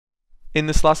In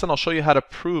this lesson, I'll show you how to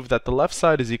prove that the left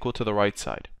side is equal to the right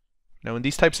side. Now, in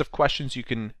these types of questions, you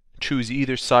can choose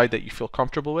either side that you feel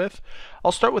comfortable with.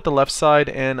 I'll start with the left side,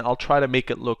 and I'll try to make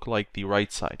it look like the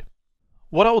right side.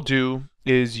 What I'll do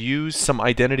is use some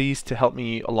identities to help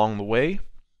me along the way.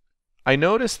 I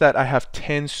notice that I have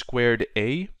tan squared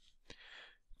a.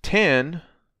 Tan,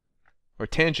 or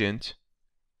tangent,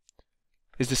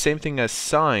 is the same thing as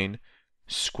sine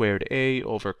squared a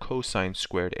over cosine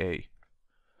squared a.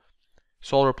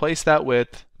 So I'll replace that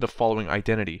with the following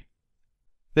identity.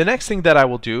 The next thing that I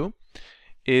will do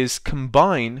is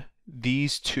combine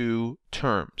these two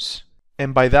terms.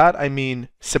 And by that I mean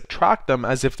subtract them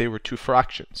as if they were two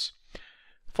fractions.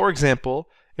 For example,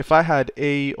 if I had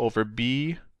a over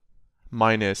b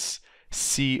minus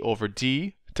c over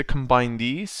d, to combine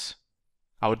these,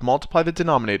 I would multiply the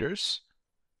denominators,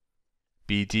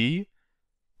 bd,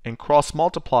 and cross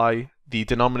multiply the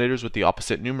denominators with the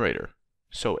opposite numerator.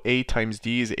 So a times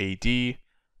d is ad,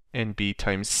 and b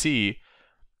times c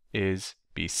is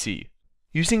bc.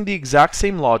 Using the exact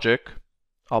same logic,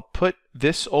 I'll put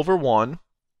this over 1,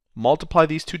 multiply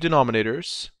these two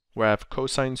denominators, where I have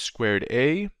cosine squared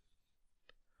a,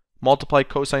 multiply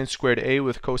cosine squared a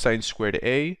with cosine squared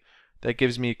a. That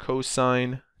gives me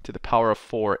cosine to the power of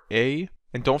 4a.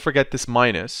 And don't forget this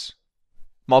minus.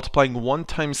 Multiplying 1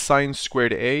 times sine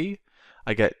squared a,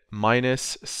 I get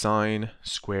minus sine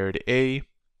squared a.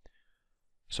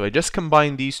 So I just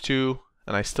combine these two,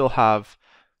 and I still have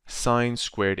sine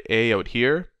squared a out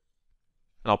here.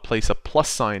 And I'll place a plus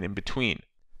sign in between.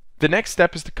 The next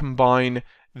step is to combine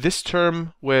this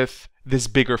term with this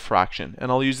bigger fraction,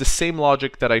 and I'll use the same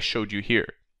logic that I showed you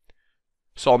here.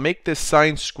 So I'll make this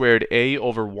sine squared a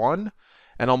over 1,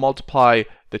 and I'll multiply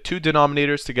the two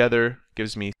denominators together,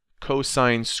 gives me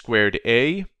cosine squared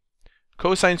a.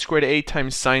 Cosine squared a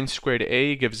times sine squared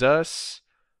a gives us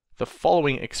the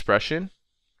following expression.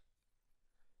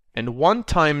 And 1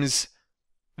 times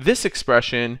this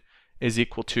expression is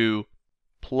equal to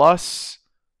plus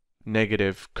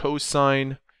negative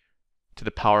cosine to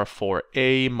the power of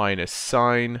 4a minus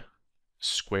sine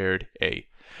squared a.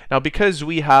 Now, because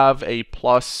we have a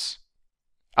plus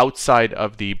outside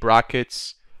of the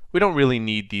brackets, we don't really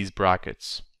need these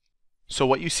brackets. So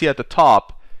what you see at the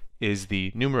top is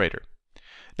the numerator.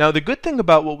 Now, the good thing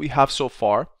about what we have so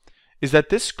far is that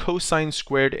this cosine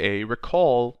squared a,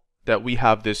 recall that we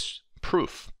have this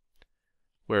proof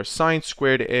where sine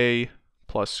squared a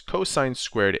plus cosine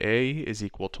squared a is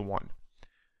equal to 1.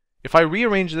 If I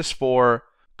rearrange this for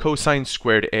cosine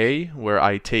squared a, where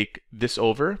I take this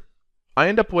over, I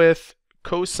end up with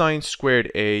cosine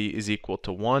squared a is equal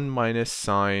to 1 minus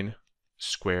sine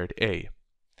squared a.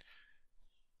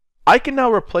 I can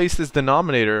now replace this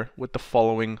denominator with the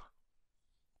following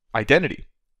identity.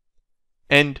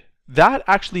 And that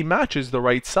actually matches the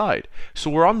right side. So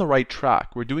we're on the right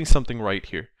track. We're doing something right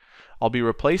here. I'll be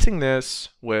replacing this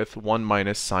with 1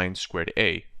 minus sine squared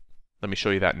a. Let me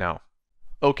show you that now.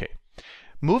 Okay.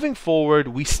 Moving forward,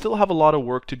 we still have a lot of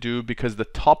work to do because the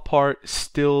top part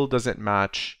still doesn't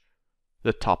match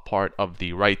the top part of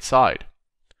the right side.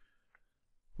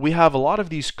 We have a lot of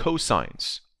these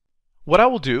cosines. What I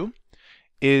will do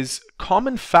is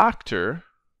common factor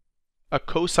a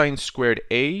cosine squared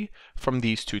a from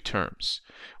these two terms,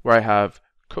 where I have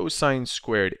cosine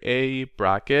squared a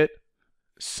bracket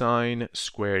sine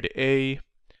squared a.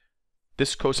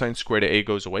 This cosine squared a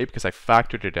goes away because I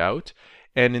factored it out.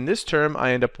 And in this term,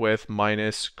 I end up with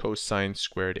minus cosine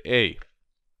squared a.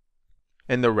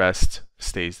 And the rest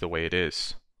stays the way it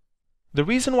is. The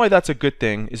reason why that's a good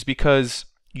thing is because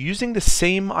using the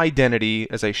same identity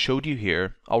as I showed you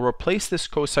here, I'll replace this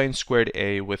cosine squared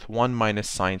a with 1 minus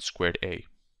sine squared a.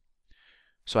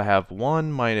 So I have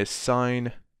 1 minus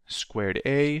sine squared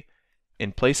a.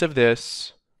 In place of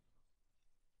this,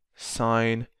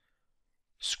 sine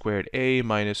squared a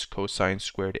minus cosine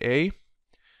squared a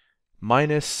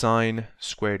minus sine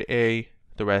squared a.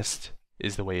 The rest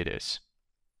is the way it is.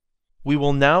 We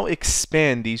will now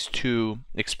expand these two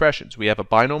expressions. We have a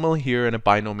binomial here and a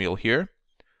binomial here.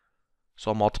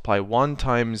 So I'll multiply 1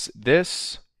 times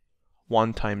this,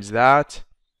 1 times that,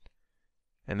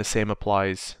 and the same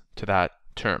applies to that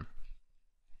term.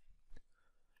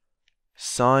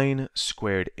 Sine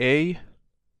squared a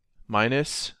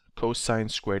minus cosine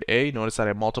squared a. Notice that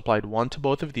I multiplied 1 to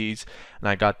both of these, and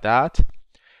I got that.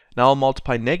 Now I'll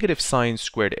multiply negative sine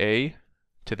squared a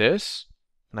to this,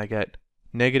 and I get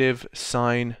negative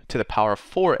sine to the power of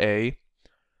 4a.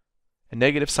 And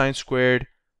negative sine squared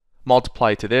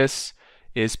multiplied to this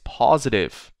is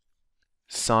positive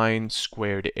sine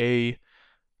squared a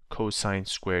cosine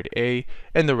squared a,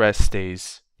 and the rest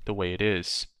stays the way it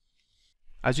is.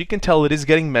 As you can tell, it is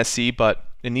getting messy, but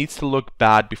it needs to look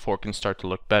bad before it can start to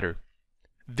look better.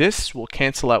 This will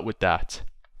cancel out with that.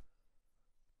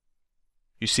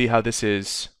 You see how this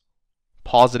is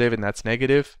positive and that's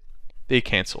negative? They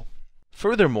cancel.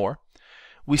 Furthermore,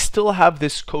 we still have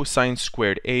this cosine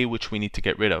squared a, which we need to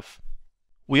get rid of.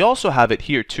 We also have it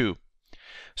here too.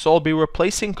 So I'll be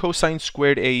replacing cosine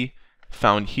squared a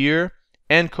found here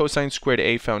and cosine squared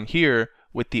a found here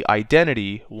with the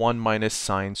identity 1 minus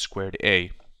sine squared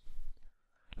a.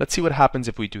 Let's see what happens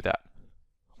if we do that.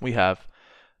 We have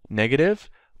negative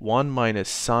 1 minus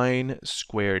sine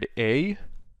squared a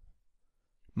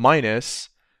minus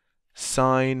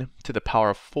sine to the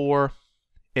power of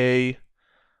 4a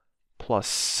plus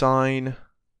sine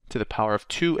to the power of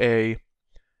 2a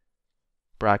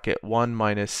bracket 1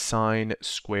 minus sine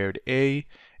squared a,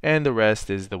 and the rest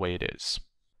is the way it is.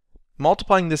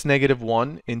 Multiplying this negative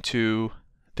 1 into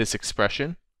this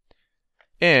expression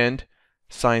and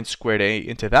sine squared a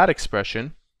into that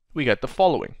expression, we get the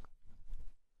following.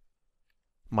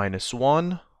 Minus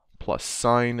 1 plus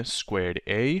sine squared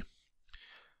a,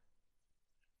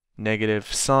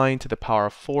 negative sine to the power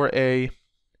of 4a.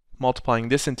 Multiplying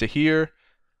this into here,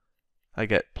 I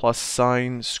get plus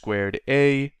sine squared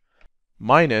a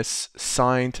minus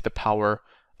sine to the power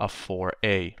of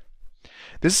 4a.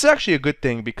 This is actually a good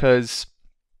thing because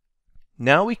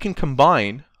now we can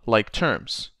combine like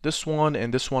terms. This one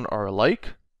and this one are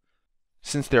alike.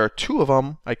 Since there are two of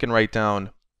them, I can write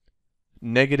down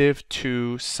negative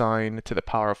 2 sine to the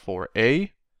power of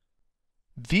 4a.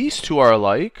 These two are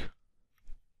alike.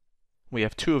 We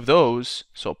have two of those,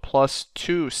 so plus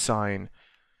 2 sine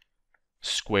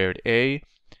squared a,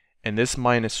 and this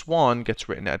minus 1 gets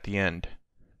written at the end,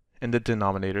 and the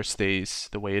denominator stays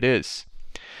the way it is.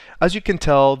 As you can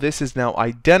tell, this is now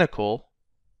identical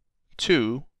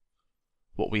to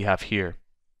what we have here.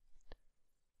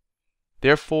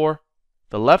 Therefore,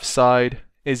 the left side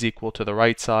is equal to the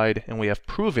right side, and we have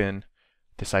proven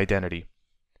this identity.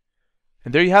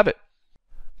 And there you have it.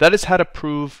 That is how to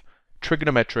prove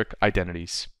trigonometric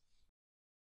identities.